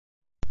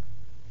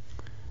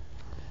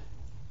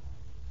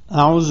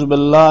اعوذ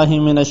باللہ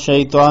من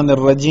الشیطان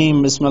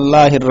الرجیم بسم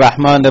اللہ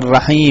الرحمن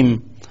الرحیم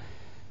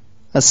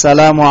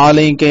السلام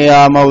علیک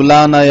یا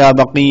مولانا یا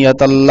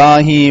بقیت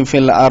اللہ فی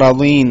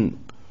الارضین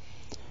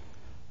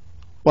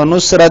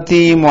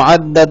ونصرتی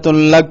معدت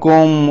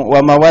لکم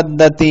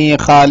ومودتی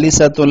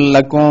خالصت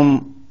لکم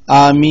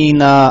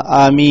آمین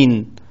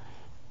آمین.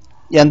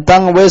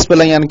 ینتنگ ویس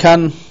بلین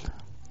کن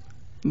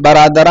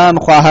برادران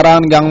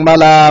خواهران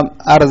گنگملا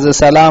عرض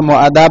سلام و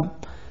ادب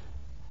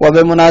و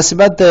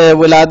بمناسبت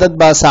ولادت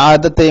با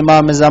سعادت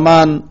امام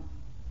زمان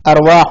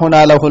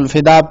ارواحنا له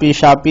الفدا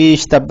پیشا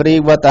پیش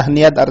تبریک و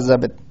تهنیت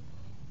ارزبت.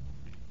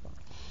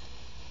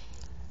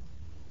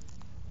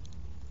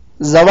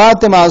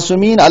 زوات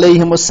معصومین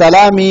علیهم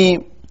السلامی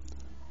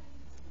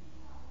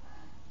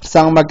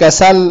سنگ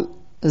مکسل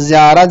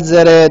زیارت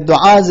زر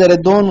دعا زر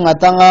دون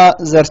غتنگا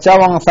زرچا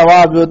وان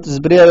ثواب یوت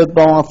زبریت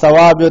بوان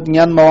ثواب یوت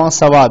نین موان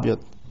ثواب یوت،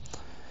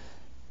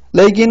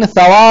 لیکن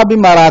ثواب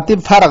مراتب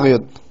فرق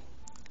یوت.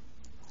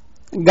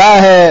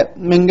 گاہ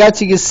منگا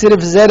چیگی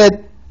صرف زرد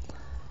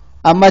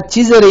اما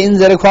چی زر این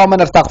زر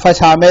خوامن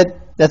ارتقفش حامد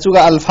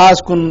دچوگا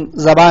الفاظ کن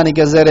زبانی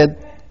که زرد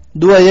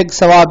دو یک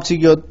ثواب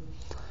چیگیوت.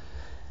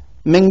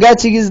 منگا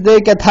چیگیز دے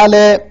که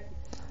تھالے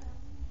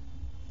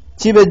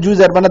چی به جو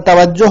زر بنا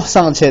توجه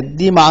سنگ چه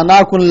دی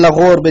معنا کن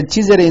لغور به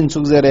چی زر این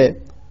سوگ زره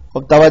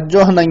خب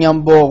توجه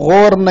نیم بو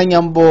غور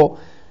نیم بو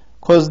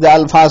خوز دے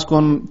الفاظ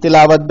کن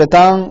تلاوت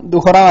بتان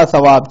دخورا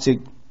ثواب چیگ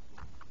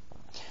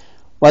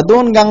و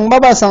دون گنگ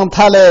بابا سنگ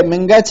تھالے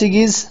منگا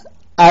چیگیز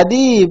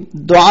ادی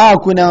دعا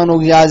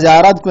کنانو یا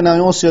زیارت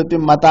کنانو سیوتی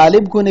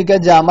مطالب کنی که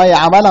جامع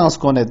عمل انس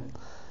کند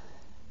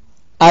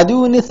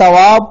ادونی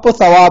ثواب پو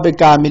ثواب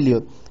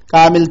کاملیوت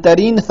کامل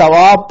ترین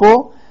ثواب پو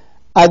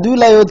ادو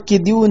لیوت کی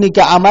دیونی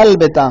که عمل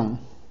بتان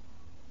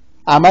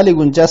عملی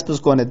گنچسپس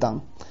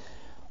کونتان.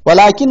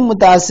 ولیکن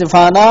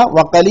متاسفانا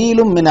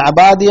وقلیل من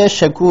عبادی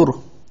شکور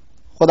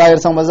خدا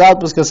ارسان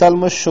مزاد پس کسل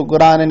مش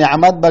شکران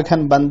نعمت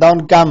بکن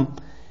بندان کم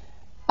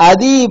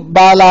ادی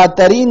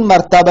بالاترین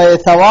مرتبہ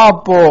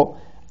ثواب پو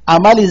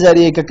عملی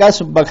ذریعے کا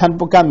کسب بکھن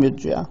پو کم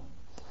یجویا.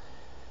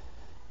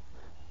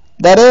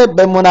 در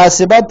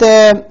بمناسبت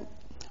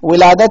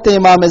ولادت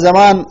امام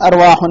زمان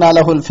ارواحنا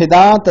له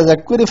الفدا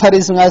تذکر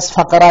فریسنگ از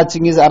فقرات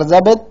چنگیز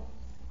ارزبت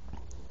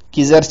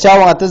کی زرچا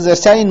وقت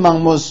زرچا این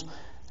منگموز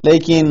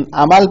لیکن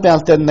عمل پہ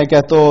التد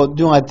نکتو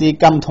دیوں اتی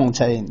کم تھونگ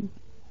چاہین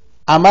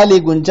عملی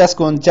گنچس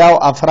کنچاو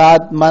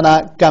افراد منا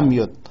کم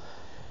یود.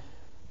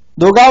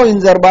 دوگاو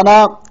انزر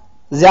بنا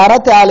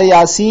زیارت علی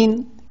یاسین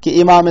کہ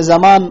امام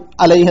زمان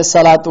علیہ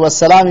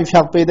السلام فی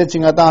حق پیدا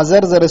چنگتا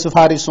زر زر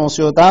سفاری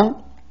سونسیوتا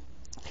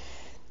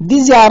دی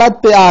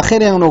زیارت پہ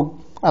آخر انو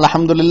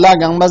الحمدللہ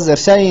گنگمز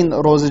زرشاین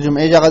روز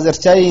جمعی جا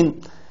زرشاین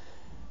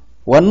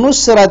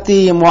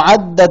والنصرتی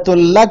معدت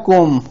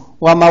لکم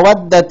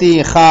ومودتی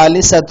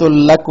خالصت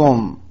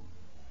لکم.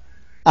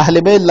 اہل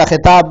بیت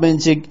لخطاب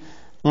بنچک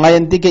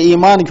غینتی کے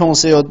ایمان کیوں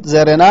سیوت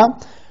زرنا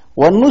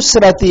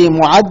والنصرتی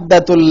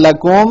معدت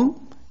لکم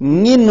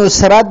نی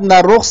نصرت نہ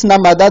رخص نہ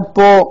مدد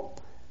پو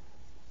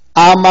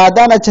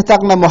آمادہ نہ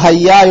چتک نہ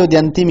مہیا یو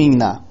دینتی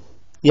مینگنا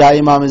یا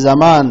امام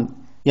زمان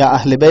یا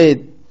اہل بیت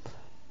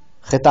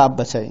خطاب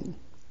بچائیں.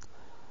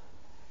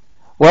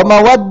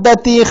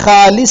 ومودتی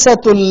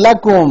خالصت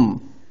لکم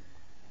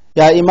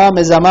یا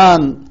امام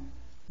زمان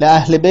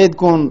لأہل بیت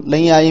کن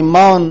لیا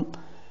ایمان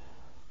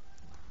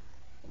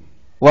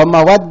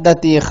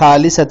ومودتی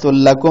خالصت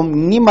لکم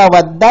نی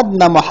مودد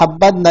نہ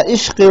محبت نہ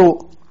عشق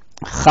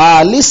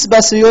خالص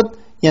بسیوت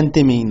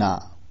ینتی مینا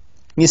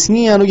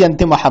نسنی انو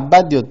ینتی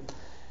محبت یود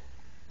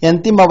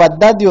ینتی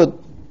مودد یود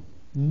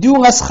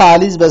دیون اس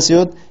خالص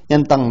بسیود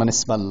ینتنگ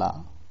منسب اللہ.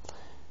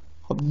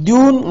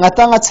 دیون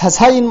غتنگ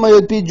چھسائن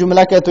میود پی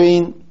جملہ کہتو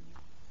این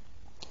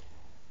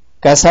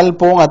کسل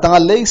پو غتنگ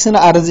لیکسن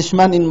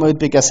ارزشمن ان میود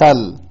پی کسل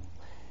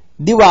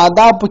دی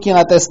وعدا پو کی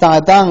غتا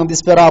استانتنگ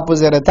دیس پر آپو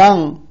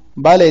زیرتنگ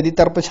بلے دی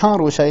تر پچھان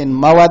روشائن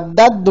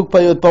مودد دک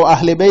پیود پو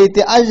اہل بیت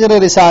اجر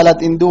رسالت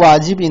اندو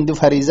واجب اندو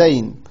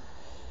فریضین.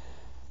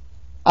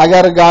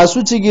 اگر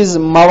گاسو چیز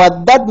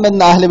مودت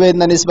من اہل بیت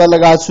نسبت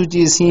لگاسو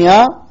چیز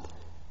ہیاں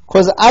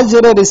خوز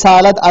اجر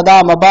رسالت ادا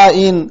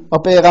مبائن و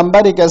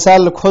پیغمبر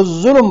کسل خوز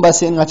ظلم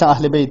بس ان اچھا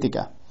اہل بیت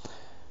کا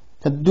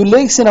دو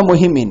لیک سنا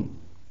مہمین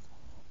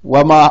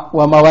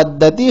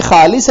ومودتی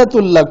خالصت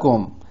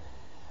لکم.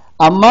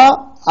 اما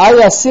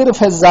آیا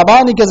صرف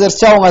زبانی کے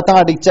زرچاؤں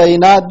گا ڈک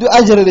چاہینا دو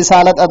اجر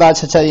رسالت ادا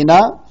چاہینا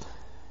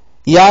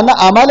یا نا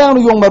عمل انو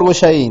یوں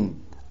مروشائین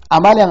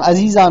عمل ان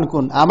عزیزان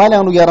کن عمل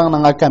انو یران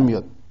نگا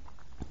کمیوت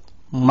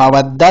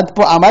مودد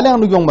پو عمل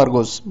انو یوں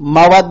مرگوز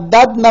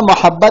مودد نا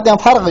محبت یا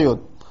فرق یود.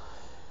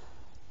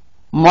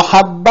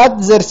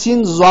 محبت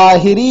زرچین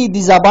ظاہری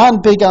دی زبان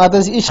پہ کہ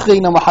غتز عشقی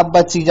نا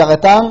محبت سی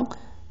جغتان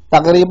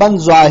تقریبا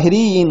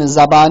ظاہری ان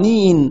زبانی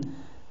ان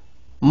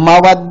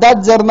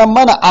مودد زرنا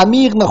من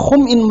عمیق نا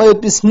خم ان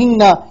میود پسنین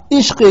نا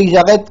عشقی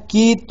جغت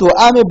کی تو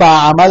ام با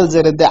عمل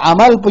زرد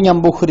عمل پو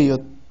یم بخری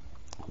یود.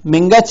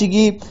 منگا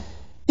چگی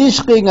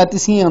عشقی نا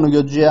تسین انو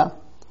یود جیا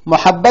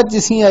محبت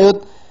جسین یود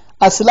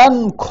اصلا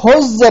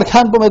خوز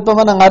زرخان پو مید پا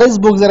من غرز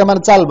بوگ زر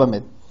من چال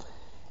بمید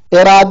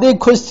إرادة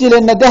خشتي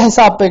لنده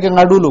حساب بك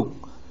نقولك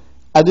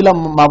أدولا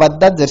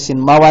مودة جرسين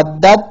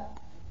مودة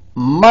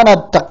من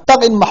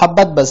تقتق إن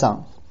محبت بسان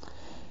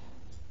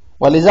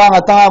ولذا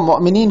أتا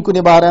مؤمنين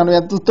كوني باران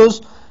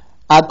ويتلتوس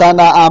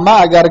أتانا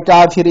أما أگر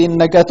كافر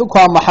إنك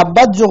تكوى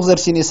محبت جو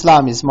جرسين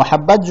إسلاميس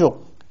محبت جو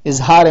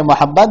إظهار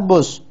محبت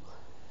بس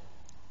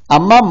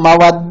اما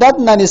مودت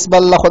نسبة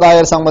الله خدا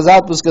يرسان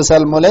وزاد بس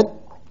كسل مولد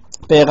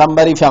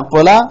پیغمبری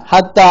فقولا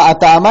حتى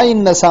أتاما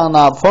إن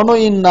سانا فنو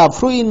إن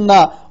فرو إن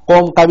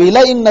قوم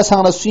قبيلة إن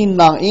سانا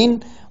سوين إن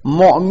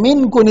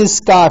مؤمن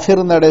كنس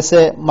كافر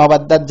نرسه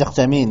مودت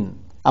جخجمين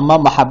اما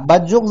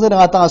محبت جو زر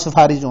غتا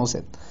سفاری جو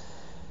سد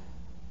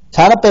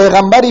چانا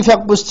پیغمبری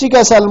فق بسچی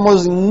کا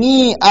سلمز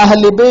نی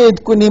اہل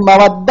بیت کنی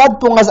مودت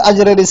پونگز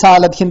اجر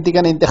رسالت خنتی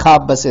کن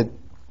انتخاب بسد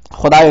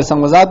خدا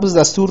یرسنگ وزاد بس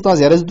دستور تا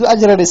زیرز دو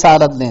اجر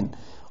رسالت لین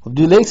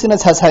دو لیک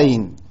سنت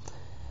حسائین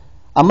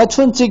اما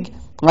چون چک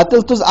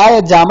مطلب توز آیا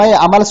جامع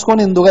عمل سکون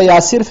اندوگا یا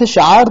صرف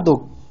شعار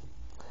دو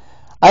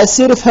آیا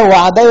صرف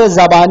وعده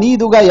زبانی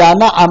دوگا یا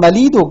نا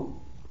عملی دو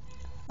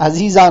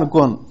عزیزان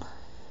کن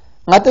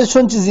مطلب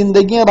چون چی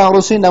زندگی راه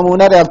رسوی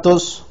نمونه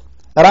ریرتوز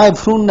راه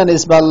فرون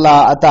ننسب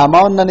الله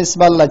اتامون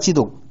ننسب الله چی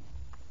دو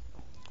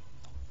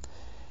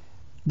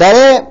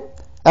داره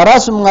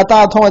رسم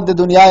غتا تومد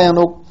دنیا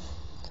ینو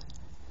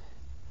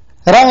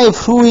راه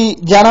فروی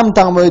جنم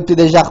تنگ موید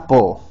پیده جخ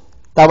پو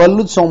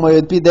تولد سو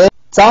موید پیده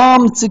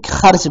تام چک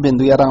خرچ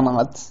بندو یا رنگ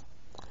نمت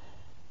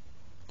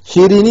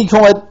شیرینی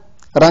کمت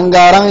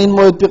رنگارنگ این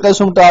موید پی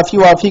قسم تافی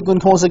وافی کن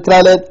کون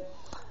سکرالت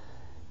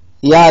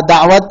یا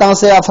دعوت تان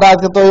سے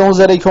افراد کے تو یوں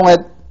ذرے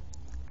کمت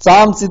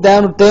تام چی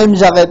دین ٹیم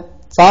جگت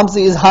تام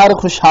چی اظہار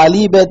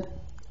خوشحالی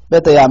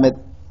بیت یامت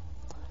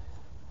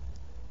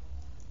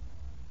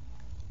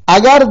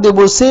اگر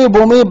دبوسی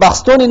بومی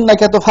بخستون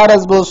انکا تو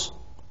فرض بوس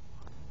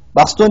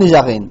بخستونی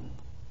جاگین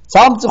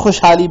تام چی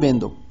خوشحالی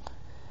بندو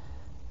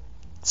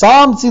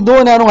سام سی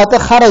دون انو هته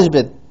خرج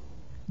بد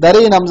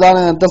دری نمزان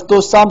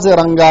دلتو سام سے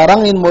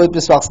رنگارنگ ان موید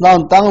پس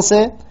وقتنان تنگ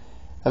سے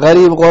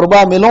غریب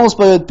غربا ملونس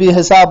پوید پی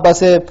حساب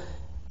بسے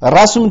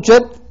رسم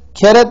چت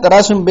کھرت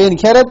رسم بین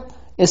کھرت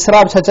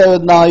اسراب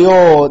چھچاید نا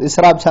یود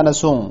اسراب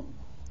چھنسون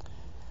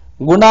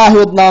گناہ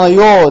یود نا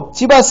یود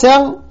چی بسیں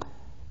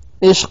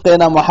عشق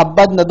نا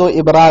محبت ندو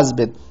ابراز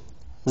بد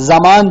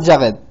زمان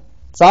جغد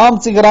سام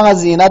سی گرانگ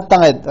زینت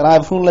تنگد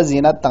رائفون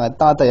لزینت تنگد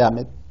تا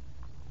تیامد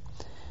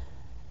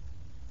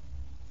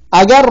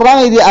اگر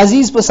رنگ دی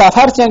عزیز پہ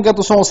سفر چنگ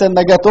تو سون سے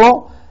نگتو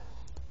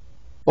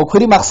و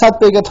کھری مقصد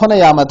پہ گتو نہ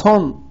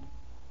یامتون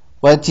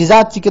و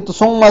چیزات چی کہ تو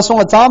سون ما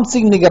سون چام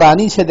سنگ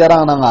نگرانی چھ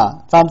دران نگا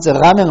چام سے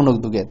غامنگ نگ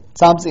دوگت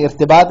چام سے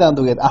ارتباط ان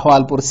دوگت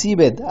احوال پرسی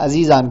بد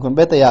عزیزان کن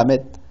بیت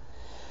یامت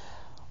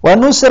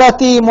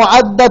ونصرتی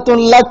معدت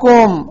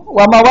لکم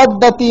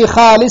ومودتی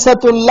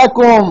خالصۃ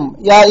لکم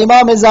یا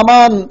امام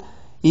زمان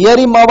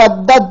یری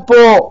مودت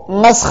پو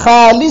نس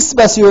خالص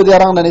بس یو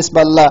دران نسب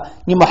اللہ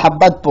نی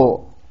محبت پو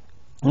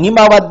نی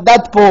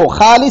مودت پو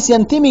خالص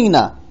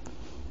ینتیمینا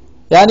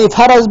یعنی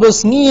فرض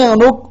بس نی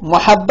نوک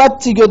محبت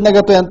چی گود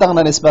نگتو ینتنگ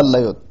نسب اللہ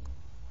یود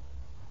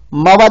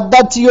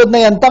مودت چی گود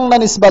ینتنگ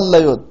نسب اللہ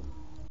یود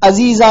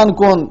عزیزان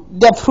کن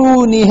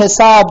دفرونی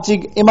حساب چی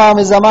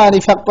امام زمانی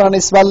فقر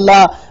نسب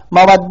اللہ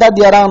مودت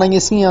یران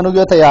نگسی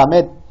نگو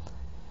تیامت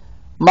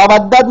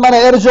مودت من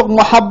ارجق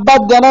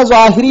محبت دینا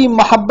ظاہری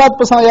محبت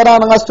پسان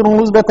یران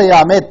نگسترونوز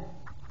بتیامت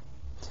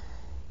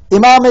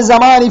امام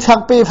زمانی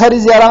فق پہ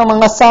فرض یاران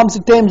منگا سام سی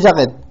ٹیم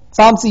جگت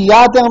سام سی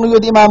یاد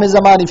یاد امام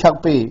زمانی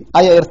فق پہ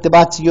آیا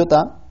ارتباط چیو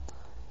تا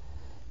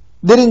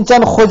درین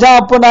چن خجا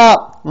پنا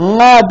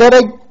نا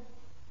درگ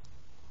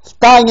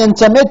تانین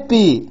چمت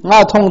پی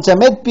نا تھون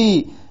چمت پی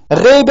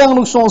غیب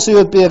انگ سون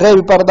سیوت پی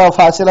غیب پردہ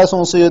فاصلہ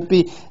سون سیوت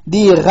پی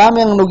دی غام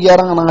انگ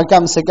یاران منگا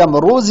کم سے کم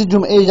روزی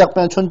جمعے جگ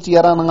پہ چھنچی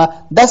یاران منگا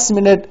 10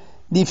 منٹ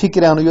دی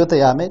فکر انگ یو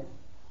تیامت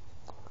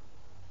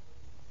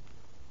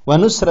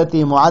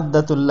ونصرتی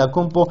معدت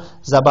لکم پو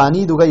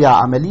زبانی دوگا یا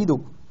عملی دوگ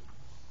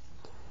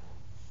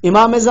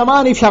امام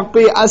زمانی فق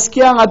پی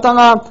اسکیا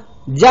غتنا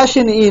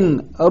جشن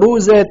این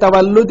روز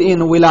تولد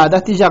این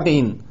ولادت جق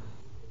این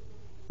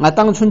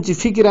غتن چونچی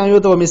فکر آیو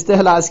تو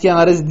مستحل اسکیا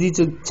غرز دی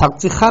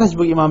چقچی خرج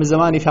بگ امام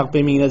زمانی فق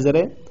پی می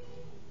نظره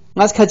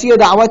غز کچی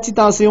دعوت چی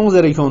تانسیون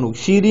زره کونو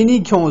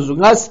شیرینی کونزو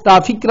غز تا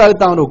فکر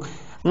تانو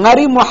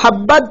غری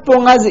محبت پو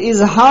غز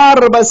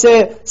اظہار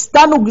بسے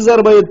ستانو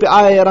گزر باید پی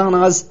آیا رنگ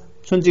غز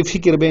چونچہ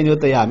فکر بین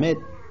ہوتا ہے آمید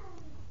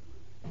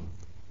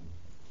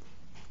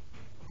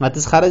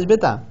ماتس خرج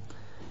بیتا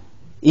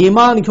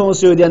ایمان کیوں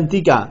سے ہوتی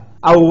انتی کا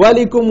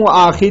اولیکم و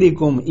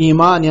آخرکم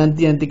ایمان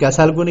انتی کا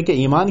سال کو کہ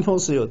ایمان کیوں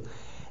سے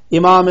ہوتی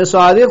امام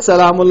صادق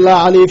سلام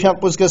اللہ علیہ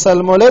فقہ اس کے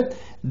سلمولت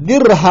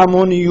درہم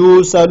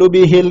یوسل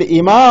به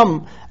الامام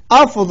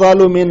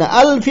افضل من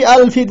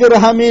الف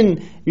درہم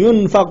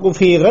ينفق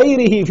فی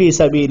غیره فی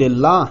سبیل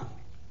اللہ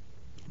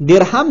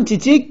درہم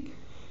چچک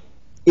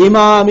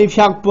امام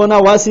فق پونا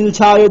واسل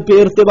چھایت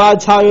پہ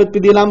ارتباط چھایت پہ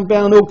دلم پہ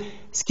انوک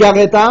کیا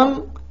کہتاں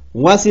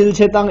واسل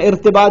چھتاں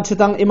ارتباط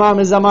چھتاں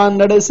امام زمان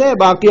نڑے سے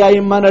باقی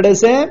ائمہ نڑے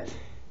سے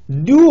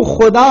دو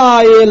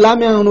خدای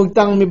لمنوک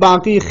تنگ می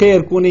باقی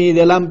خیر کنی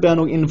دلم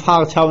پنوک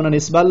انفاق چاونا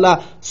نسبت الله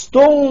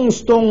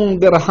ستون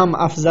درهم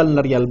افضل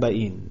نریال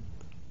بین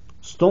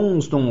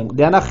ستون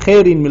دیانا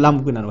خیرین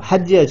ملام کنن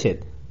حجیه چید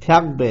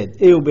فیق بید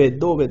ایو بید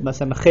دو بید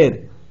مثلا خیر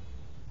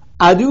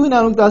ادوی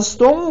نانوک تا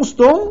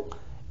ستون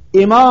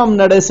امام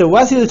نرس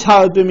وسیل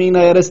چاوت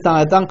بمینا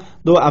یرستان تنگ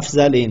دو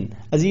افضلین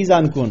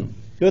عزیزان کن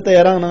یو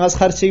تیران نغاز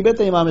خرچیک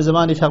بیتا امام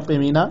زمانی فیق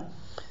بمینا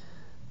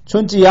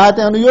چونچی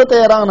یاتی انو یو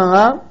تیران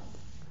نغاز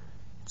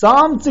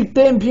چام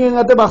چکتیم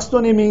پیینگت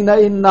بخستونی مینا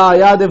اینا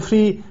یاد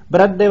فری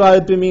برد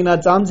دیوایت پی مینا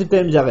چام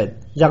چکتیم جاگت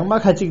جاگما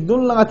خچک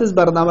دون لغتس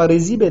برنامه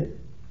ریزی بید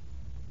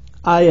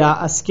آیا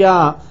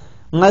اسکیا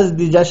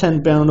نزدی جشن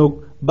پیانوک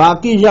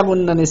باقی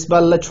جاگون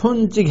نسبال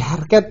چون چک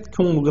حرکت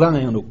کن مگران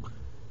اینوک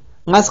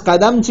نز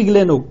قدم چک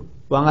لینوک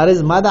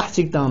وانگارز مدح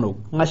چک تانوک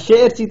نز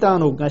شعر چی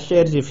تانوک نز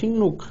شعر چی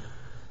فینوک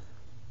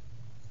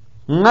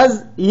نز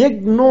یک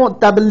نو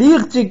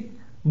تبلیغ چک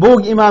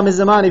بوگ امام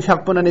زمانی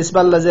فقپنا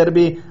نسبت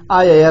لزربی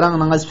آیا یران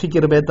نغز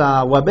فکر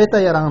بیتا و بیتا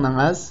یران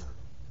نغز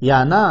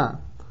یا نا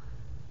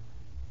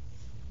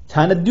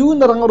چانا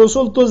دیون رنگ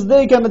رسول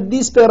تزده کن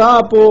دیس پر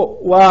آپو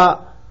و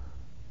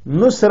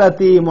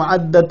نصرتی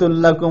معدت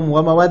لکم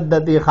و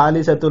مودتی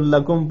خالصت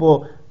لکم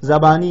پو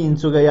زبانی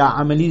انسو گیا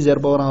عملی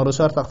زربو رنگ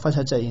رسول تقفش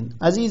چاین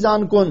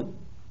عزیزان کن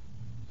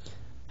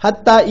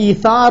حتی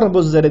ایثار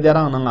بز زرد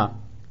رنگ نغا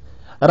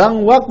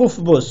رنگ وقف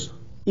بز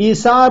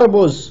ایثار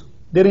بز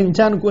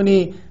درنچان کنی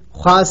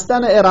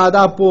خواستن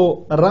ارادہ پو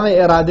رنگ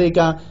ارادے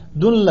کا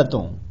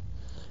دلتوں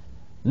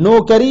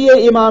نوکری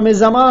امام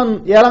زمان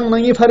یرنگ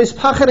نگی فرش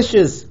فخر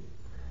شز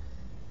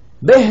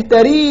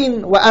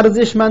بہترین و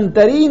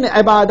ارزشمندترین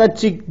عبادت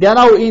چک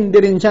دیناو این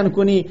درنچان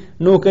کنی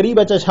نوکری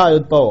بچا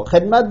چھایت پاو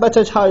خدمت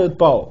بچا چھایت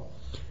پاو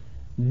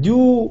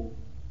دیو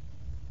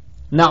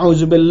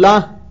نعوذ باللہ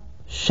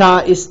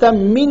شائستہ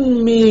من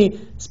می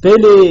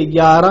سپیلے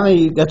یا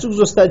رنگی گچک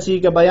زستا چی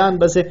کا بیان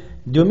بسے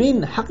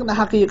دومین حق نہ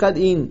حقیقت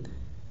این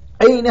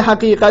عین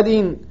حقیقت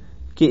این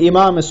کہ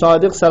امام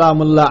صادق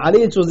سلام اللہ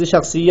علیہ چوز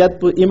شخصیت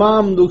پو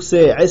امام دوک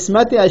سے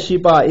عصمت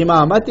اشیپا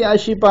امامت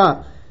اشیپا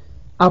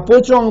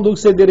اپوچون دوک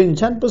سے درین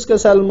چند پس کا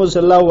سلمز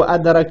لو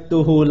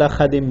ادرکتہو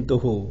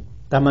لخدمتہو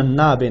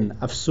تمنا بن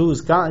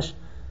افسوس کاش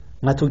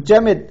نتوک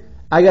جمد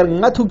اگر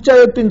نتوک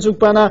چایت پنچوک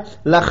پانا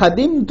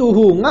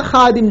لخدمتہو نا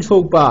خادم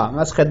چوک پا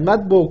نس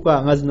خدمت بوک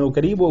پا نس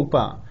نوکری بوک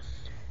پا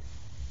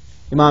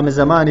امام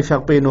زمانی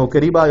فق پہ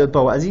نوکری بایت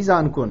پاو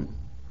عزیزان کن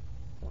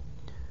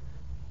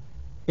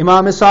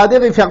امام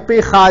صادق فق پہ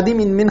خادم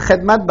ان من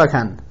خدمت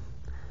بکن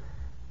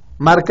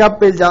مرکب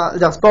پہ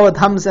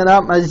جغسپاوت ہم سنا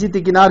مسجد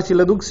کنار چی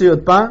لدوک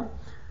سیوت پا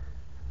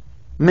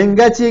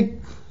منگا چی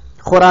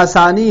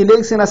خراسانی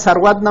لیک سنا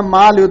سروت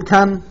مال یود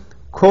کن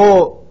کھو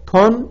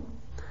تھون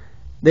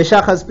دے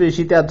شخص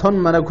پیشیتیا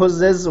تھون من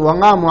کھوز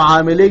ونگا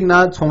معاملیگ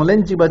نا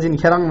چھونلن چی بچن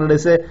کھرنگ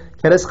نرسے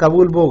کھرس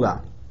قبول بوگا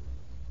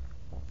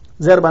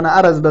زر بنا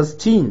عرض بس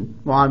چین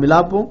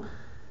معاملہ پو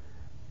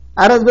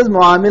عرض بس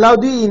معاملہ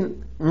دین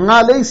nga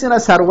leksina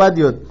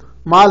sarwadiyot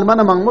mal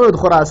mana mangmoyot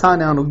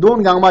khurasan anuk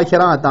don gangma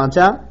khirang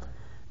atancha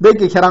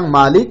beke khirang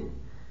malik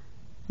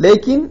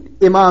lekin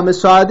imam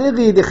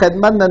sadiqi di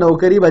khidmat na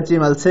nokari bachi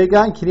malse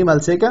ka khiri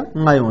malse ka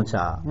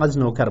ngayoncha ngaz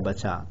nokar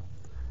bacha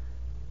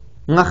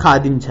nga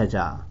khadim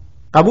chaja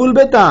qabul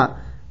beta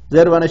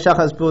zerwana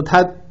shakhs pu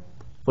that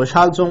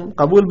خوشحال چون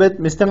قبول بیت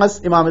مستنگس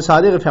امام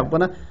صادق فقہ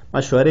پنا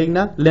مشورے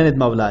نا لینت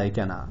مولا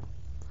کنا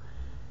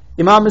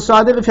امام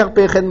صادق فقہ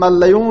پہ خدمت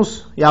لیونس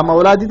یا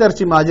مولا دی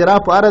ترچی ماجرا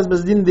پو عرض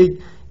بس دین دیگ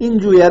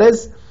انجو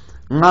یرز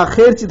نا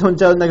خیر چی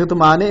تھونچا نگا تو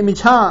مانے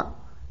میچھا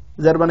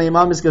زربنا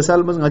امام اس کے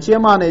سلمز نچی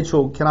مانے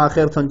چھوک کنا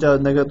خیر تھونچا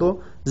نگا تو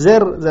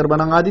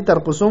زربنا ngadi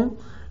ترپسوں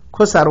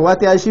کھو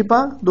سروات عاشی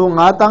پا دو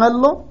nga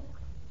تانگلو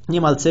نی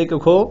ملسے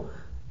کھو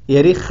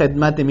یری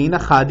خدمت مینا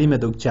خادم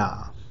دکچا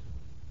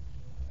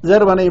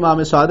زربنا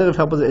امام صادق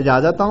فقہ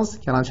اجازت انس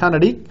کنا چھا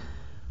نڈی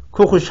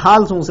کھو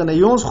خوشحال سوں سنے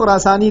یونس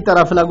خراسانی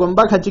طرف لگم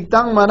بک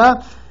ہچکتنگ منا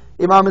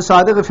امام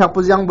صادق فقہ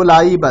ینگ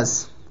بلائی بس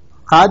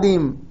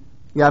خادم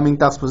یا من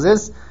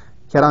تخصص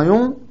کنا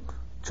یون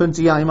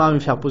چونچی امام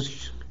فقہ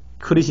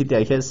کھریشی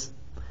تیکس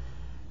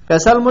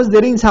فیصل مز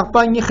درین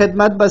سقپا نی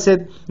خدمت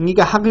بسد نی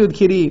کا حق یود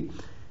کھری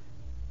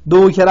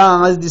دو کھرا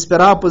از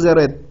دسپرا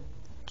پزرت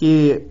کہ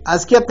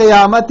از کے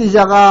قیامت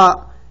جگہ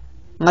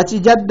نچی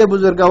جد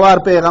بزرگوار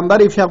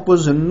پیغمبر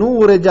فقہ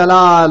نور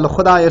جلال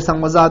خدا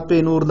ارسنگ وزاد پہ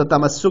نور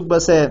لتمسک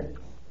بسے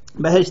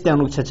بہشت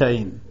انوک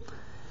چھچائین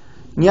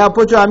نیا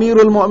پوچو امیر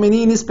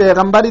المؤمنین اس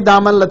پیغمبری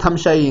دامن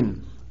لتھمشائین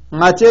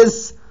نچیز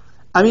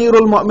امیر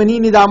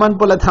المؤمنین دامن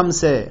پو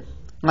لتھمسے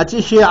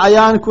نچی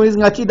شیعیان کوئز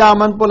نچی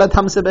دامن پو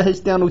لتھمسے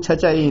بہشت انوک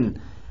چھچائین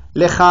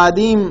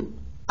لخادیم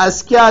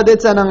اس کیا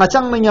دیتا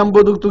نچنگ نیم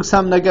بودک تک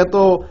سم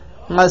نکتو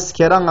نس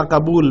کرنگ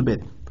قبول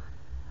بیت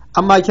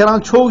اما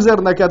کران چھوک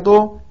زر نکتو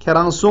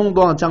کران سونگ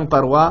دو چنگ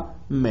پروا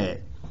میں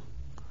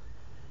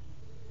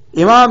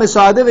امام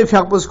صادق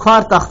فقہ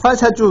خوار تخفہ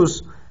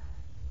چھچوس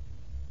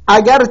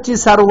اگرچہ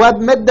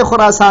سروت مد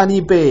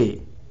خراسانی پہ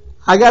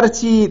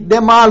اگرچہ دے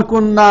مال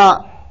کن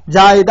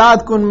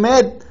جائیداد کن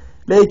مد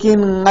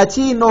لیکن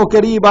نچی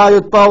نوکری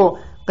بایت پاو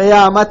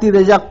قیامتی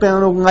ده جق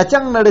پیانو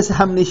ngacang نرس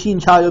هم نشین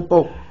شاید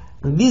پاو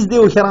دیز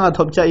دیو خیران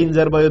تبچه این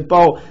زربایت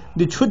پاو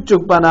دی چود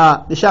چک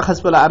بنا دی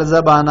شخص بلا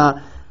عرضه بانا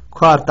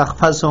کار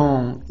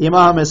تخفصون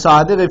امام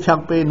صادق فیق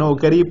پی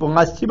نوکری پو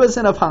ngas چی بس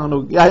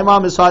نفانگنو یا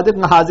امام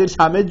صادق حاضر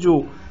شامد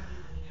جو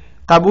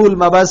قبول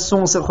مبس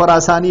سون سے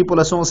خراسانی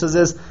پولا سون سے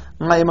زیس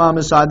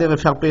امام صادق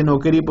فیق پی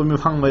نوکری پو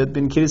میفانگ باید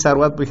بین کری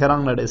سروت پو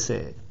خیران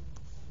نرسه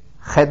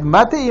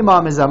خدمت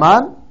امام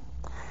زمان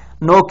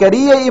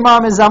نوکری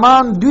امام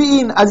زمان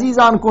دوین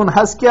عزیزان کن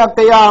حسکیا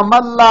قیام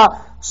اللہ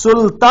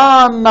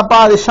سلطان نہ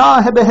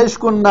پادشاہ بہش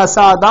کن نہ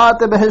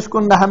سادات بہش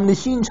کن نہ ہم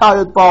نشین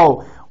شاید پاؤ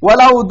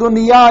ولو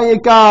دنیا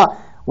کا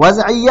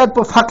وضعیت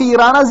پا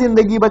فقیرانہ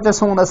زندگی بچہ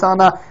سون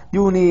سانا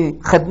یونی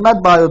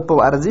خدمت باید پا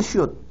ارزش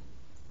شد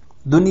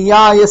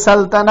دنیا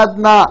سلطنت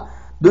نہ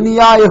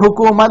دنیا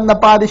حکومت نہ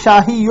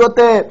پادشاہی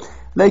یوتے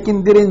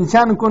لیکن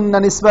درنچن کن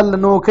نہ نسبت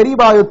نوکری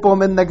باید پا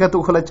من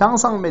نکتو خلا چانگ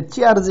سنگ میں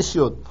چی ارزش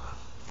شد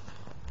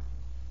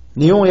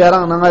نیو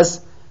یاران نغس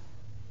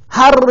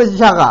ہر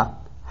جگہ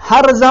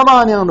ہر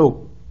زمان یانو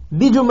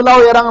دی جملہ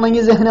یاران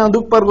نگی ذہن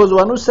دک پر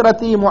گزوا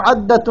نصرتی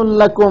معدت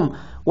لکم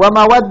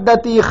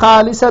ومودتی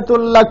خالصت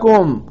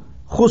لکم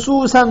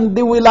خصوصا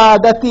دی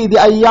ولادتی دی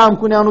ایام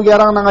کن یانو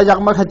یاران نگا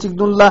جغمک چک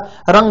دن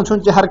اللہ رنگ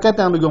چونچ حرکت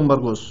یانو گیم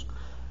برگوس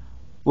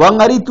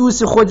وانگری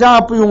توسی خوجا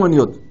پیون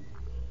یود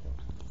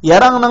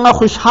یاران نگا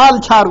خوشحال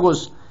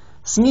چارگوس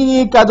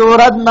سنی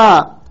کدوردنا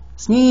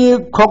سنی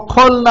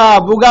کھولنا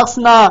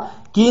بگاقسنا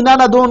کینا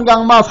نا دون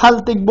گنگ ما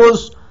فلتک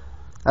بوس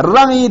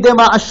رنگی دے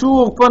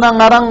معشوق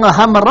پنا رنگ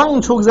ہم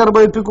رنگ چھوک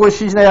زربای پی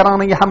کوشش نا یاران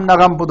نگی ہم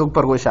نغم پدوک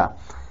پر گوشا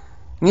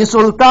نی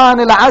سلطان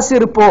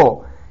العصر پو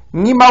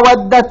نی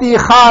مودتی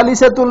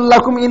خالصت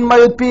لکم ان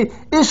میت پی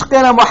عشق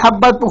نا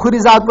محبت پو خوری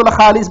ذات پو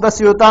خالص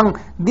بس یوتن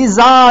دی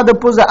زاد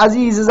پوز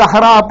عزیز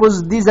زہرا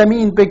پوز دی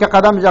زمین پی که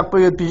قدم جگ پو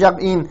یوت پی جگ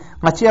این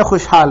مچی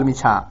خوشحال می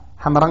چھا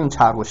ہم رنگ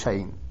چھار گوشا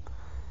این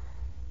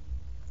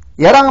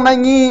یاران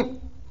نگی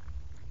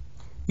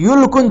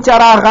یلکن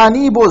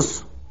چراغانی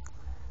بوس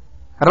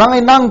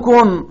رنگ ننگ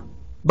کن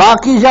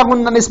باقی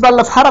جگن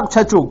نسبت فرق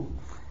چچو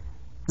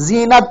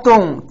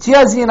زینتوں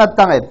چیا زینت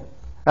تنگت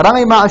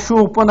رنگ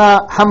معشوق پنا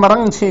ہم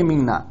رنگ چھے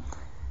میننا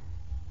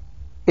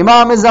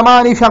امام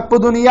زمانی فق پا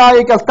دنیا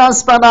ایک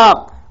افتنس پنا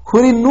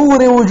خوری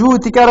نور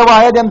وجود کا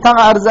روایت انتنگ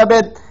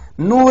ارزبت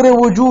نور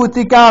وجود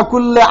کا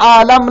کل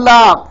عالم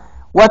لا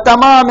و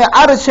تمام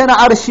عرشن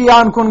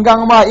عرشیان کن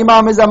گنگما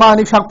امام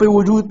زمانی فق پہ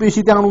وجود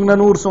پیشی تنگنگ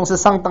نور سون سے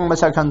سنگ تنگ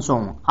مشا کھن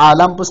سون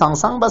عالم پہ سنگ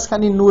سنگ بس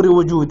کھنی نور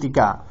وجود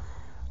کا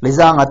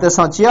لذا غتس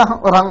چیا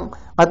رنگ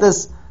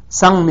غتس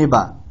سنگ می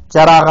با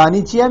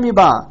چراغانی چیا می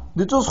با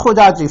دیتوس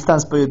خوجا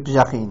چیستانس پہ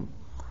پیشاخین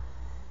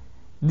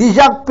دی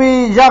جگ پہ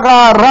جگہ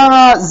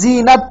رنگ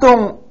زینتوں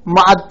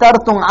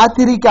معطرتوں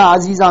عطری کا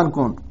عزیزان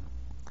کن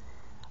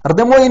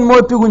اردمو ان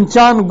موت پہ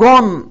گنچان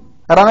گون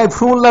رنگ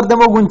فرون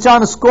لردمو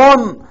گنچان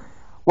سکون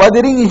و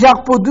درین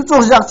جگ پو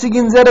دیتوس جگ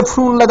چگین زیر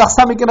فرون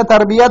لدخصا مکن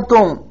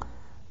تربیتوں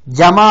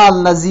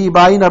جمال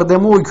نزیبائی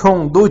نردمو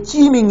کھون دو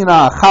چی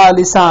منگنا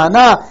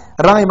خالصانا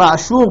رنگ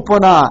معشوق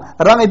پنا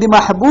رنگ دی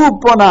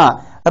محبوب پنا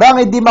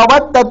رنگ دی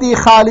مودتی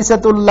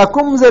خالصت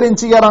لکم زرین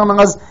چی رنگ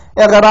نغز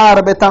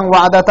اغرار بتنگ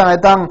وعدتنگ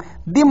تنگ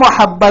دی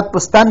محبت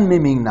پستن می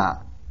منگنا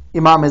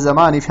امام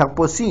زمانی فق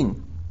پوسین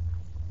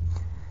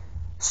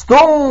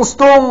ستون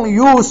ستون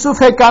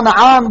یوسف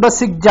کنعان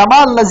بسک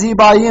جمال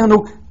نزیبائینو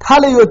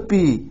تھلیوت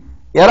پی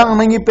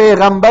یرنگ نگی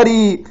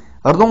پیغمبری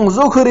اردون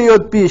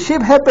زخریوت پی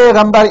شبه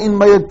پیغمبر این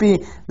میوت پی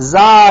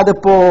زاد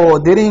پو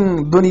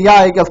درین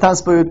دنیا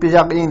گفتنس پیوت پی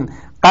جق این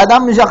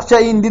قدم جق چا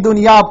این دی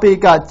دنیا پی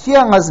کا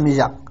چیا غز می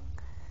جق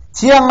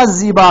چیا غز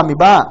زیبا می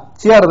با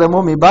چیا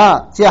رمو می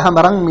با چیا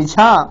همرنگ می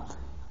چا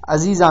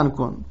عزیزان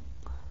کن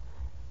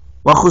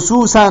و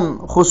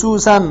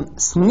خصوصا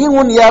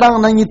سنیون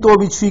یارنگ نگی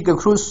توبی چوی که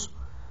کروس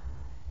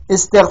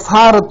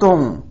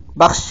استغفارتون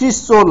بخشش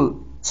سل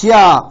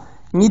چیا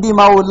نیدی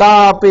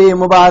مولا پہ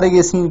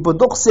مبارک سین پہ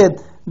دقصد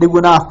دی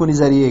گناہ کنی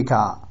ذریعے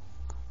کا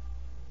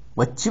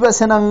وچی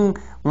بسنن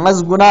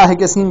مز گناہ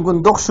کے سین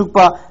کن دق شک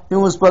پا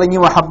اس پر انگی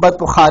محبت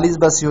پہ خالص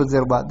بس یو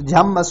زربا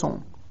جہم بسون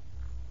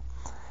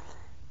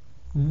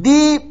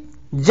دی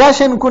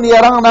جشن کن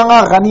یرنگ نگا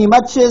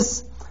غنیمت شس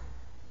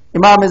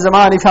امام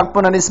زمانی فق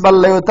پنا نسبت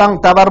لیوتن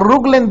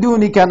تبرک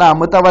لندونی کنا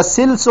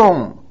متوسل سون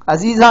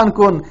عزیزان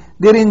کن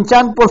درین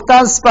چند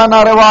پفتانس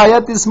پنا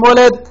روایت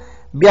اسمولت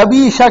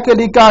بیابی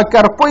شکلی کا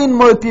کرپوین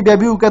موت پی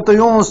بیابیو کا تو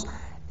یونس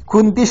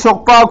کنتی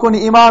شقپا کن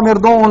امام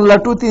اردون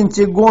لٹو تین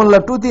چک گون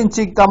لٹو تین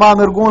چک تمام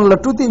ارگون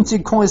لٹو تین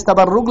چک کھون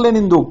استبرک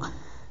لنندوک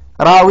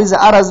راویز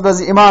عرض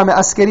بز امام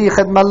عسکری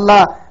خدم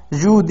اللہ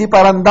جو دی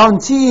پرندان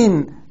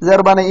چین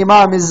زربان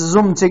امام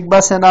زم چک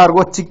بسنار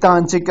گوت چک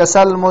تان چک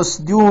سلمس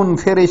دیون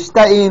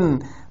فرشتہ این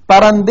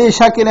پرندے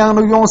شکل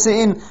انو یون سے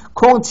این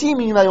کھون چی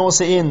مینا یون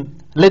سے این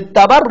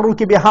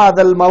لتبرک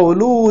بهذا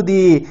المولود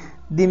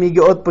دی میگی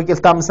اوت پکل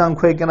تامسان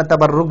کوئی کنا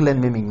تبرک لن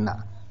میمیننا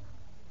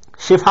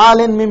شفا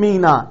لن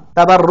میمیننا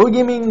تبرک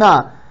میمیننا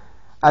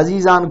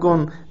عزیزان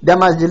کن ده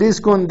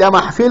مجلس کن ده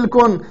محفل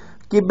کن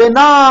که به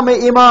نام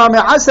امام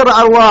عصر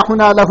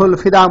ارواحنا له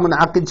الفدا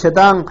منعقد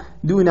شدن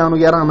دونان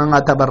یران نغا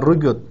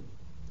تبرجد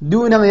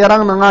دونان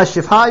یران نغا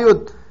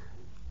شفاید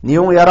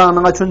نیون یران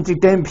نغا چونتی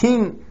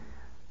تمپین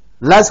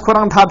لاس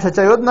قرآن تھاپ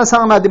شچایود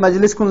نسانا دی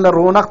مجلس کن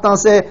لرونقتان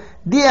سے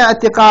دی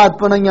اعتقاد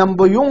پنن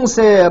ینبو یون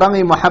سے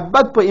رنگی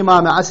محبت پا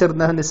امام عصر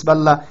نه نسب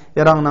اللہ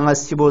یران نغا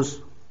سیبوز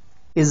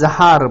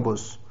اظہار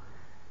بوز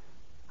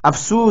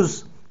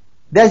افسوس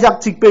ده جاق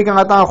چیک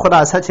پیگنگتان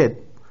خدا سچید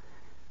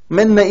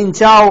من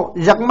انچاو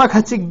جاقمک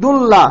هچیک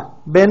دللا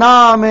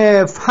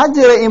بنام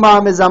فجر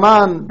امام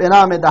زمان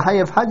بنام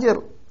دهی فجر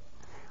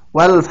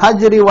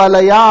والفجر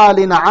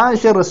ولیال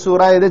عاشر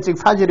سورة ده چیک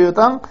فجر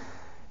یوتن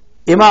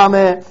امام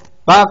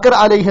باقر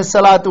علیه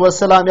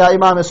السلام یا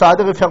امام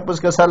صادق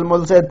فقبس کے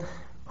سلم زد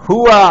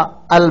هو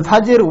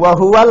الفجر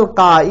وهو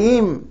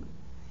القائم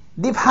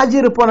دی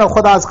فجر پونه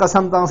خدا از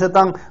قسم تان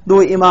ستان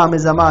دو امام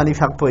زمانی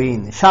فق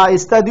پوین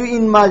شایسته دو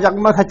این ما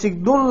جغمک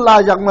هچیک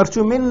دلا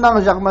جغمرچو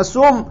منن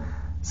جغمسوم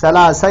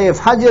سلاسه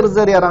فجر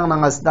زری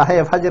رنگ است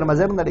ده فجر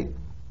مزر نری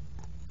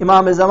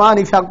امام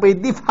زمانی فق پی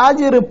دی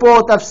فجر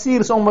پو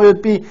تفسیر سوم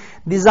میود پی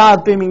دی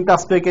ذات پی من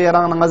تخص پی که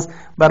رنگ از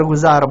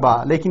برگزار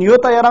با لیکن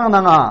یوتا رنگ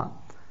نگا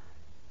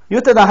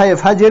یوتا ده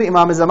فجر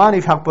امام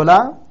زمانی فق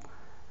پولا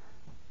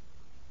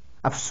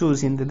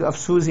افسوسین دو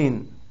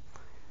افسوسین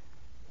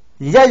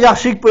یا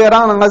جاکشیک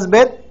پیران نغز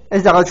بیت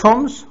اس جاگا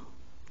چومس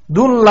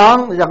دون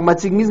لان جاگ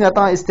مچیک میز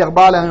نتا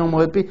استقبال ہیں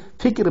موت پی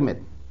فکر میں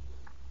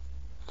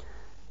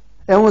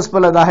ایموس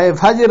پلا دا ہے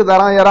فجر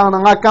دران یران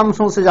نغا کم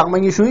سون سے جاگ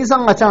منگی شوئی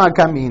سنگ اچھا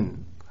کمین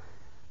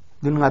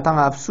دون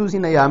نغا افسوسی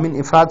نیامین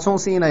افراد سون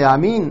سی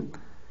نیامین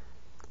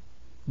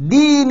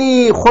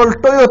دینی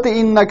خلطیوت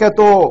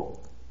انکتو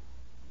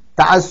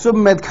تعصب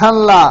مد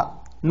کھن لا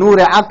نور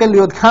عقل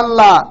یود کھن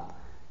لا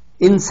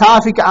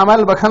انصافی کا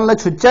عمل بکھن لا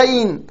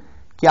چھچائین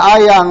کہ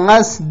آیا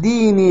نس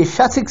دینی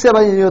شسک سے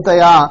بجنی ہوتا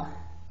یا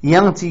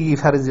ینگ چی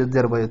فرض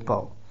در باید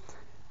پاو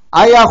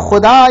آیا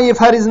خدا یہ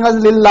فرض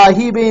نزل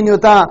اللہی بینی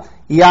ہوتا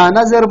یا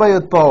نظر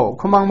باید پاو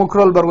کمان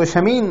مکرول برگو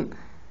شمین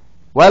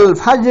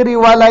والفجر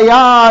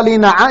ولیال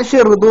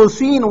عشر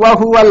دوسین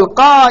وهو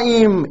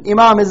القائم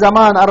امام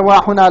زمان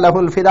ارواحنا له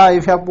الفداء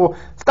فیقبو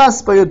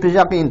فتاس باید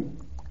پیجاقین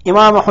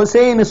امام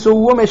حسین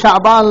سوم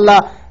شعبان لا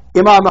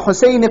امام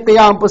حسین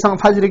قیام پسنگ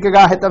فجر کے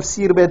گاہ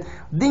تفسیر بیت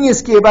دن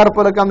اس کی بار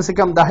پر کم سے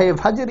کم دہے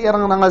فجر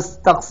یرنگ نغز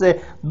تق سے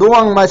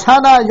دوانگ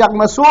مچھانا جاق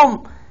مسوم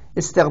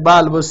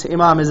استقبال بس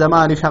امام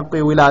زمان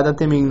فقی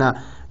ولادت منگنا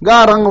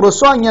گارنگ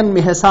رسوانین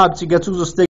میں حساب چی گتوز